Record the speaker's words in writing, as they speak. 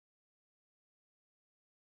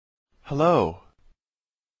Hello.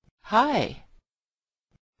 Hi,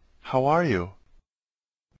 How are you?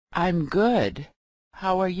 I'm good.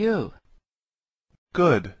 How are you?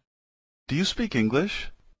 Good. Do you speak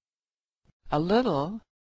English? A little.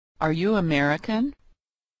 Are you American?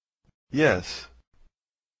 Yes.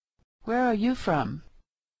 Where are you from?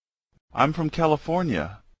 I'm from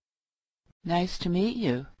California. Nice to meet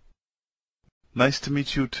you. Nice to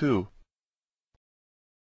meet you too.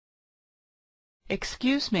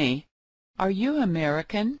 Excuse me, are you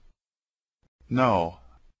American? No.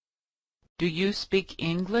 Do you speak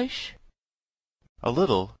English? A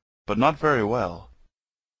little, but not very well.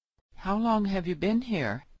 How long have you been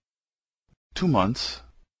here? 2 months.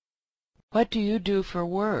 What do you do for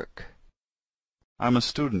work? I'm a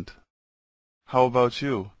student. How about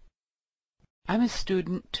you? I'm a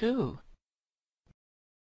student too.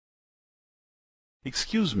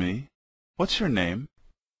 Excuse me. What's your name?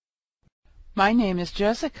 My name is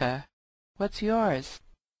Jessica. What's yours?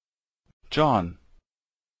 John.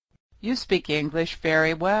 You speak English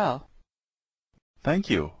very well. Thank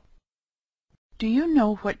you. Do you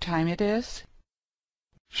know what time it is?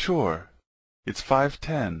 Sure. It's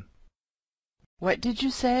 5:10. What did you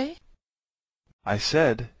say? I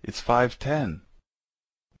said it's 5:10.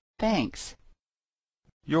 Thanks.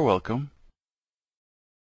 You're welcome.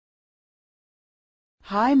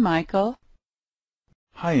 Hi, Michael.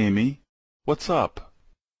 Hi, Amy. What's up?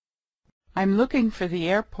 I'm looking for the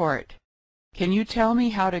airport. Can you tell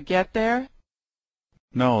me how to get there?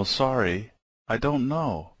 No, sorry. I don't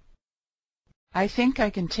know. I think I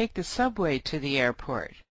can take the subway to the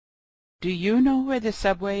airport. Do you know where the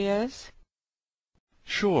subway is?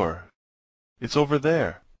 Sure. It's over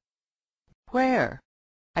there. Where?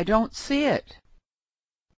 I don't see it.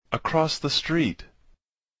 Across the street.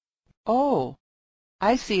 Oh,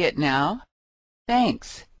 I see it now.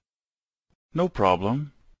 Thanks. No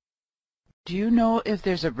problem. Do you know if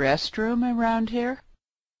there's a restroom around here?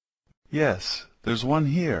 Yes, there's one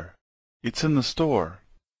here. It's in the store.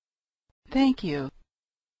 Thank you.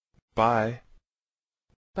 Bye.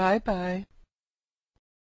 Bye-bye.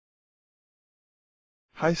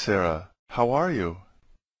 Hi, Sarah. How are you?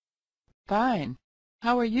 Fine.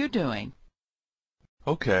 How are you doing?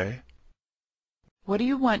 Okay. What do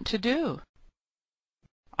you want to do?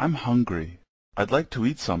 I'm hungry. I'd like to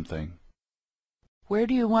eat something. Where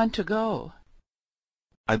do you want to go?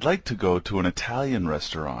 I'd like to go to an Italian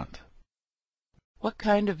restaurant. What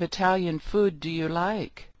kind of Italian food do you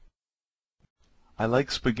like? I like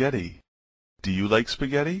spaghetti. Do you like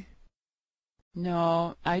spaghetti?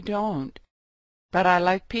 No, I don't. But I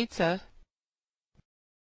like pizza.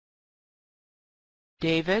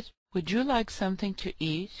 David, would you like something to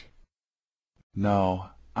eat?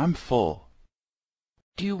 No, I'm full.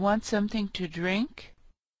 Do you want something to drink?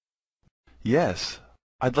 Yes,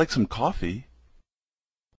 I'd like some coffee.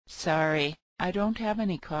 Sorry, I don't have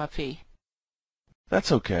any coffee.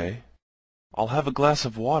 That's okay. I'll have a glass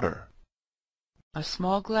of water. A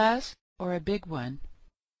small glass or a big one?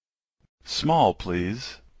 Small,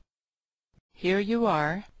 please. Here you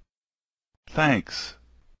are. Thanks.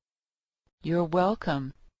 You're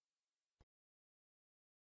welcome.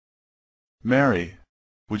 Mary,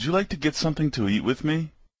 would you like to get something to eat with me?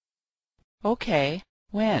 Okay.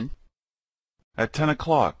 When? At 10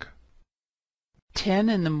 o'clock. 10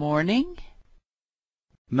 in the morning?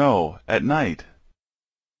 No, at night.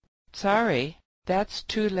 Sorry, that's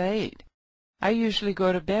too late. I usually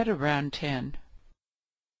go to bed around 10.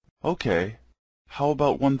 Okay. How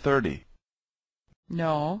about 1:30?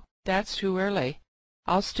 No, that's too early.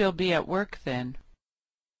 I'll still be at work then.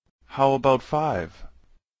 How about 5?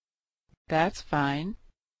 That's fine.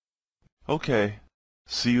 Okay.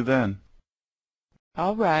 See you then.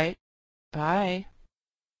 All right. Bye.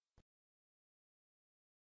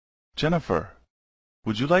 Jennifer,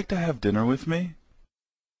 would you like to have dinner with me?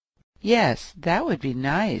 Yes, that would be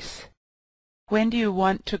nice. When do you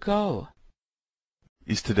want to go?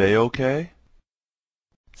 Is today okay?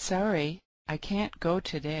 Sorry, I can't go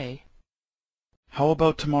today. How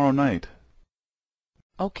about tomorrow night?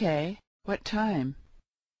 Okay. What time?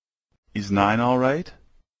 Is 9 all right?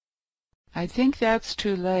 I think that's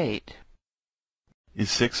too late. Is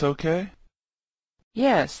 6 okay?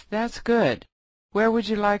 Yes, that's good. Where would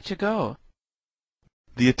you like to go?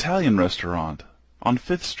 The Italian restaurant on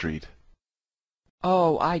 5th Street.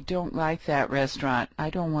 Oh, I don't like that restaurant. I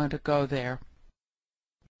don't want to go there.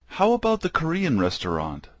 How about the Korean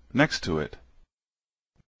restaurant next to it?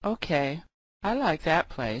 Okay. I like that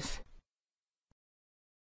place.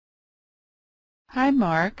 Hi,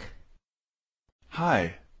 Mark.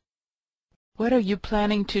 Hi. What are you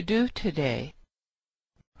planning to do today?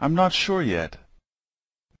 I'm not sure yet.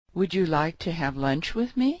 Would you like to have lunch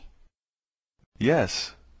with me?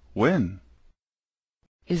 Yes. When?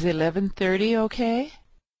 Is 11:30 okay?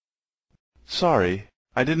 Sorry,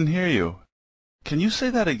 I didn't hear you. Can you say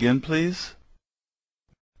that again, please?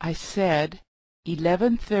 I said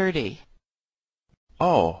 11:30.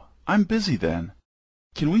 Oh, I'm busy then.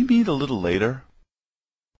 Can we meet a little later?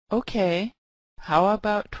 Okay. How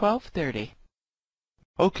about 12:30?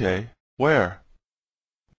 Okay. Where?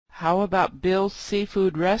 How about Bill's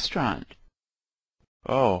Seafood Restaurant?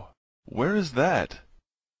 Oh, where is that?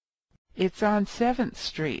 It's on 7th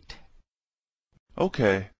Street.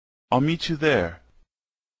 Okay, I'll meet you there.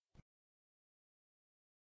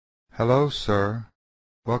 Hello, sir.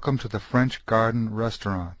 Welcome to the French Garden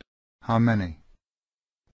Restaurant. How many?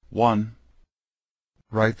 1.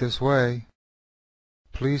 Right this way.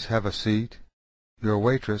 Please have a seat. Your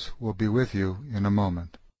waitress will be with you in a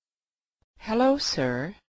moment. Hello,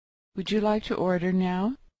 sir. Would you like to order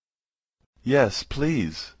now? Yes,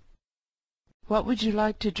 please. What would you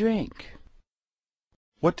like to drink?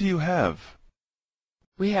 What do you have?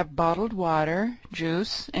 We have bottled water,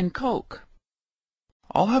 juice, and Coke.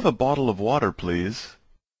 I'll have a bottle of water, please.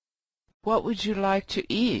 What would you like to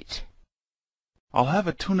eat? I'll have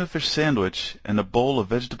a tuna fish sandwich and a bowl of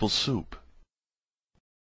vegetable soup.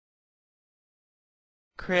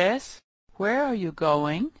 Chris, where are you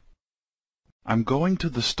going? I'm going to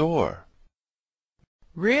the store.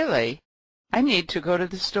 Really? I need to go to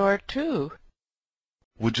the store, too.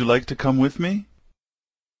 Would you like to come with me?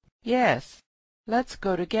 Yes. Let's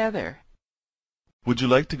go together. Would you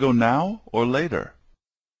like to go now or later?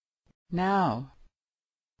 Now.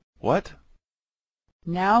 What?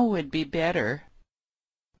 Now would be better.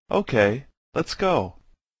 Okay, let's go.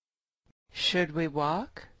 Should we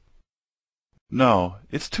walk? No,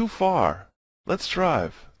 it's too far. Let's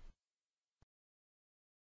drive.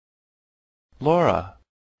 Laura,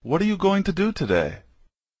 what are you going to do today?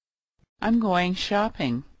 I'm going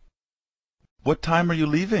shopping. What time are you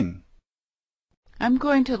leaving? I'm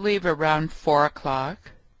going to leave around 4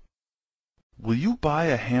 o'clock. Will you buy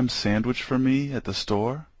a ham sandwich for me at the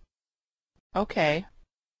store? Okay.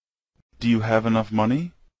 Do you have enough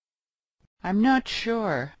money? I'm not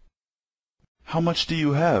sure. How much do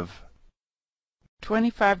you have?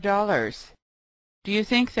 $25. Do you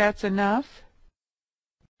think that's enough?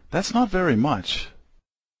 That's not very much.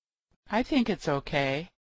 I think it's okay.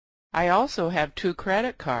 I also have 2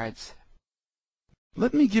 credit cards.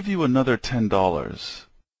 Let me give you another $10.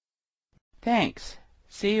 Thanks.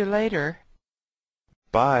 See you later.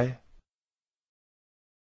 Bye.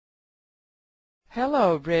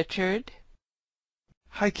 Hello, Richard.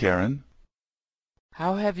 Hi, Karen.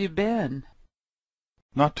 How have you been?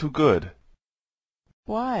 Not too good.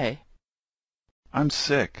 Why? I'm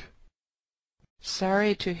sick.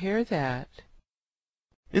 Sorry to hear that.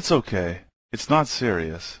 It's okay. It's not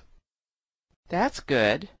serious. That's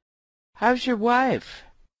good. How's your wife?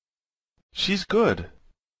 She's good.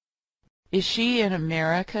 Is she in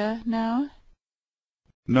America now?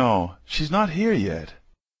 No, she's not here yet.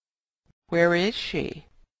 Where is she?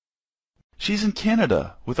 She's in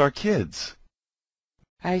Canada with our kids.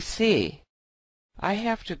 I see. I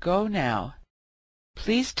have to go now.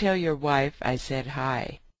 Please tell your wife I said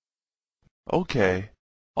hi. Okay.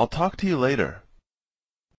 I'll talk to you later.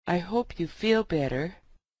 I hope you feel better.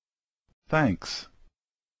 Thanks.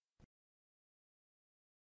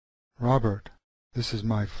 Robert, this is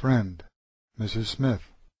my friend, Mrs. Smith.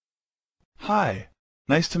 Hi.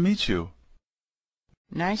 Nice to meet you.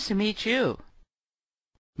 Nice to meet you.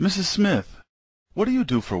 Mrs. Smith, what do you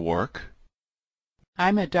do for work?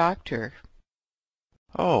 I'm a doctor.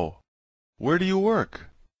 Oh, where do you work?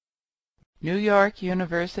 New York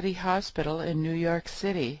University Hospital in New York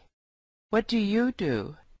City. What do you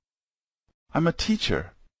do? I'm a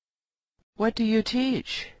teacher. What do you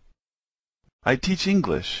teach? I teach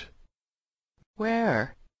English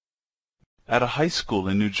Where? at a high school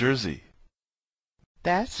in New Jersey.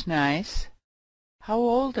 That's nice. How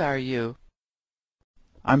old are you?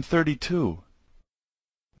 I'm 32.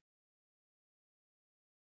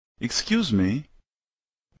 Excuse me.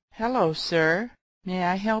 Hello, sir. May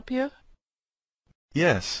I help you?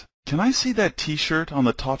 Yes. Can I see that T-shirt on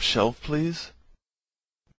the top shelf, please?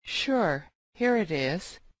 Sure. Here it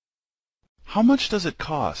is. How much does it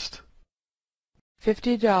cost?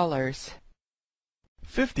 $50.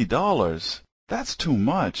 $50? That's too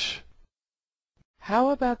much.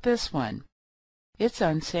 How about this one? It's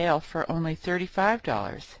on sale for only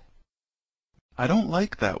 $35. I don't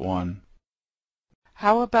like that one.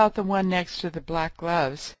 How about the one next to the black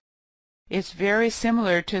gloves? It's very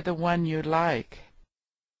similar to the one you like.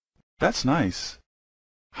 That's nice.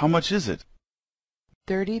 How much is it?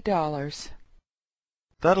 $30.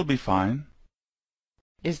 That'll be fine.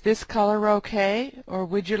 Is this color okay, or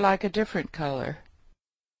would you like a different color?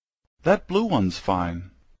 That blue one's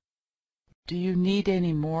fine. Do you need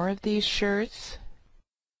any more of these shirts?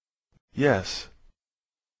 Yes.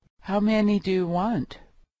 How many do you want?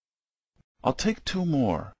 I'll take 2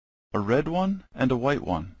 more, a red one and a white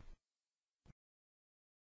one.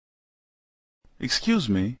 Excuse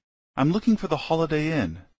me, I'm looking for the Holiday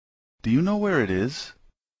Inn. Do you know where it is?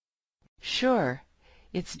 Sure.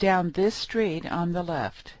 It's down this street on the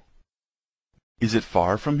left. Is it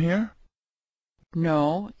far from here?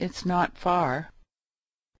 No, it's not far.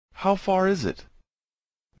 How far is it?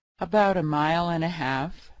 About a mile and a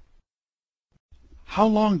half. How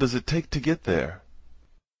long does it take to get there?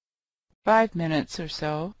 5 minutes or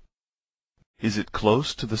so. Is it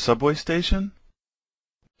close to the subway station?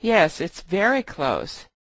 Yes, it's very close.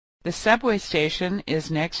 The subway station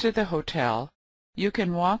is next to the hotel. You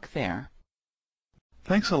can walk there.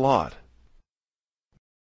 Thanks a lot.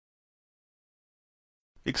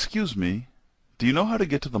 Excuse me, do you know how to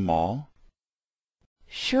get to the mall?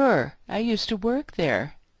 Sure, I used to work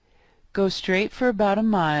there. Go straight for about a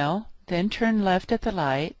mile, then turn left at the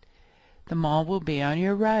light. The mall will be on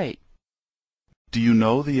your right. Do you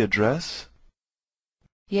know the address?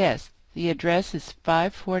 Yes, the address is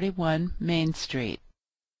 541 Main Street.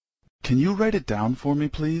 Can you write it down for me,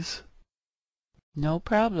 please? No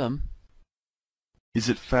problem. Is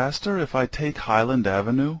it faster if I take Highland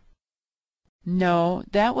Avenue? No,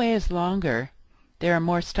 that way is longer. There are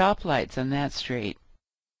more stoplights on that street.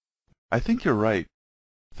 I think you're right.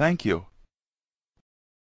 Thank you.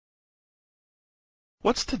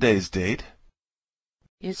 What's today's date?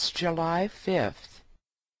 It's July 5th.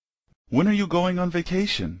 When are you going on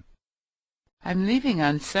vacation? I'm leaving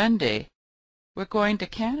on Sunday. We're going to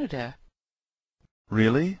Canada.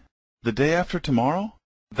 Really? The day after tomorrow?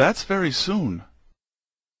 That's very soon.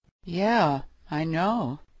 Yeah, I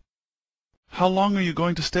know. How long are you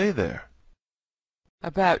going to stay there?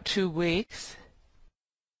 About 2 weeks.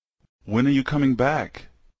 When are you coming back?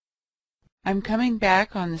 I'm coming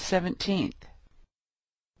back on the 17th.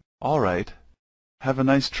 All right. Have a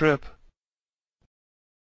nice trip.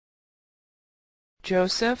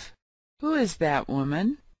 Joseph, who is that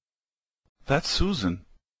woman? That's Susan.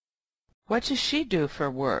 What does she do for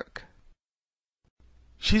work?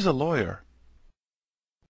 She's a lawyer.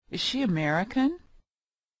 Is she American?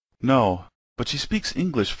 No, but she speaks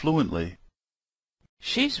English fluently.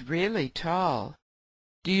 She's really tall.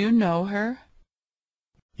 Do you know her?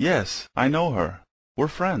 Yes, I know her. We're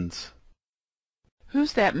friends.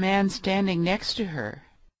 Who's that man standing next to her?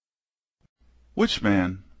 Which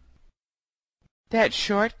man? That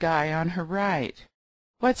short guy on her right.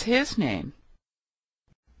 What's his name?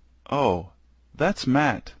 Oh, that's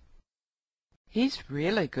Matt. He's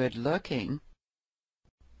really good looking.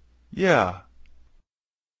 Yeah.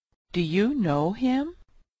 Do you know him?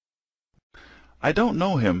 I don't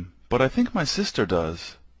know him, but I think my sister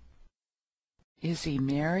does. Is he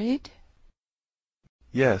married?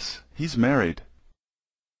 Yes, he's married.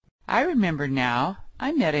 I remember now.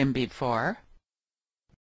 I met him before.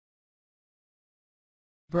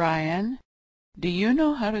 Brian, do you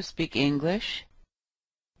know how to speak English?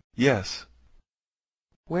 Yes.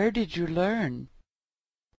 Where did you learn?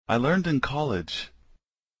 I learned in college.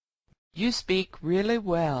 You speak really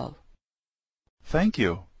well. Thank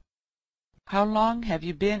you. How long have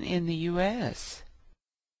you been in the U.S.?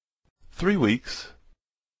 3 weeks.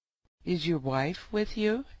 Is your wife with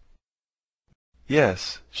you?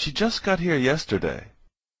 Yes, she just got here yesterday.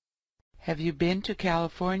 Have you been to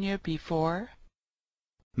California before?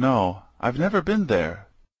 No, I've never been there.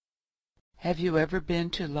 Have you ever been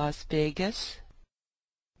to Las Vegas?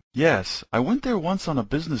 Yes, I went there once on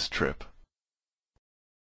a business trip.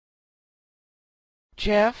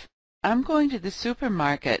 Jeff, I'm going to the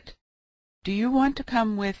supermarket. Do you want to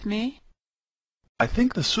come with me? I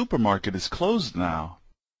think the supermarket is closed now.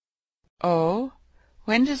 Oh,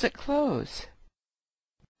 when does it close?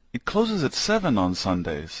 It closes at 7 on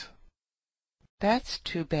Sundays. That's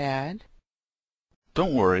too bad.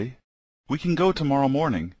 Don't worry. We can go tomorrow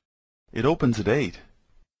morning. It opens at 8.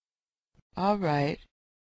 All right.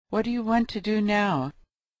 What do you want to do now?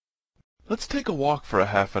 Let's take a walk for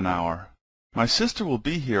a half an hour. My sister will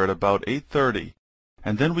be here at about 8:30,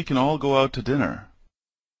 and then we can all go out to dinner.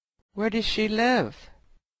 Where does she live?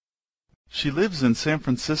 She lives in San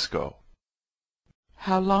Francisco.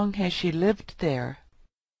 How long has she lived there?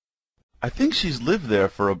 I think she's lived there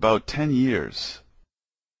for about 10 years.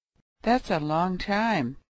 That's a long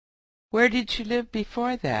time. Where did she live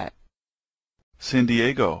before that? San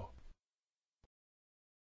Diego.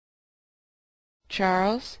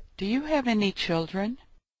 Charles, do you have any children?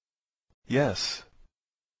 Yes,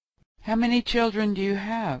 How many children do you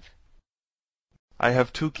have? I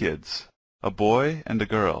have 2 kids, a boy and a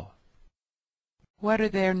girl, What are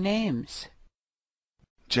their names?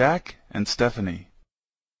 Jack and Stephanie.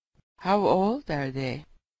 How old are they?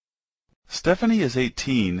 Stephanie is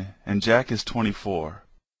 18 and Jack is 24.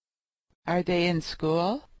 Are they in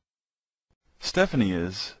school? Stephanie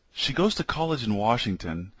is. She goes to college in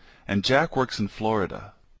Washington, and Jack works in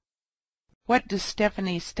Florida. What does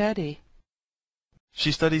Stephanie study?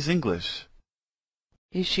 She studies English.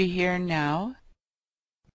 Is she here now?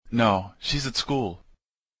 No, she's at school.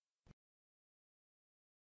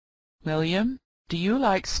 William, do you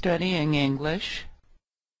like studying English?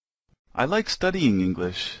 I like studying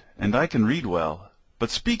English, and I can read well, but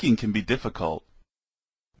speaking can be difficult.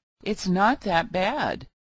 It's not that bad.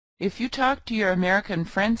 If you talk to your American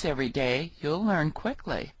friends every day, you'll learn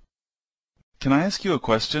quickly. Can I ask you a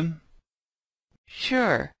question?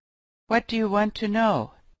 Sure. What do you want to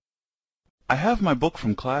know? I have my book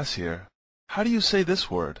from class here. How do you say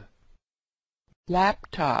this word?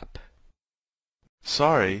 Laptop.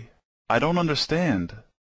 Sorry, I don't understand.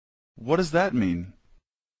 What does that mean?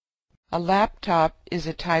 A laptop is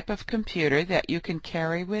a type of computer that you can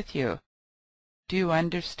carry with you. Do you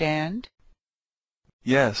understand?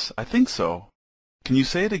 Yes, I think so. Can you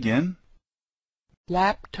say it again?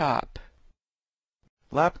 Laptop.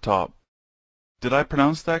 Laptop. Did I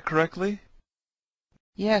pronounce that correctly?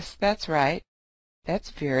 Yes, that's right. That's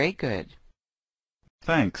very good.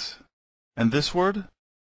 Thanks. And this word?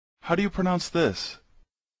 How do you pronounce this?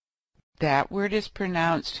 That word is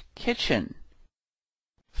pronounced kitchen.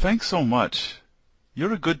 Thanks so much.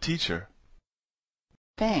 You're a good teacher.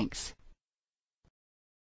 Thanks.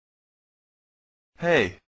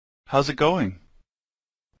 Hey, how's it going?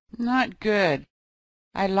 Not good.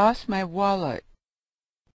 I lost my wallet.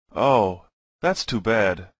 Oh, that's too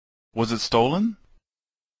bad. Was it stolen?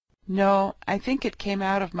 No, I think it came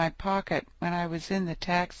out of my pocket when I was in the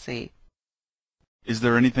taxi. Is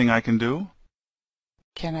there anything I can do?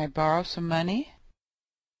 Can I borrow some money?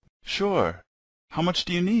 Sure. How much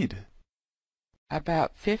do you need?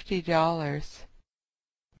 About $50.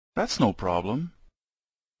 That's no problem.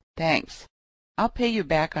 Thanks. I'll pay you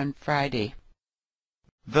back on Friday.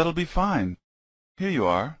 That'll be fine. Here you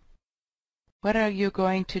are. What are you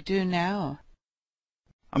going to do now?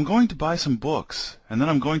 I'm going to buy some books, and then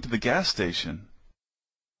I'm going to the gas station.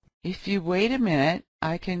 If you wait a minute,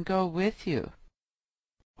 I can go with you.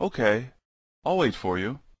 Okay. I'll wait for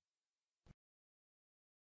you.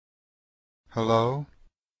 Hello?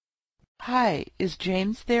 Hi, is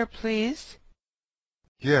James there, please?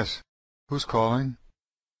 Yes. Who's calling?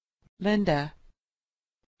 Linda.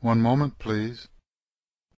 One moment, please.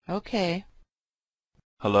 Okay.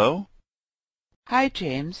 Hello? Hi,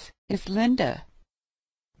 James. It's Linda.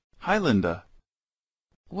 Hi, Linda.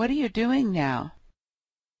 What are you doing now?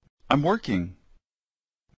 I'm working.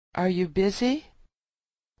 Are you busy?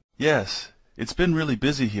 Yes, it's been really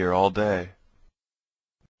busy here all day.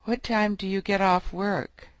 What time do you get off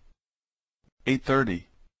work? 8:30.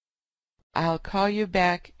 I'll call you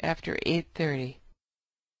back after 8:30.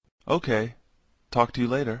 Okay. Talk to you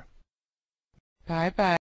later. Bye-bye.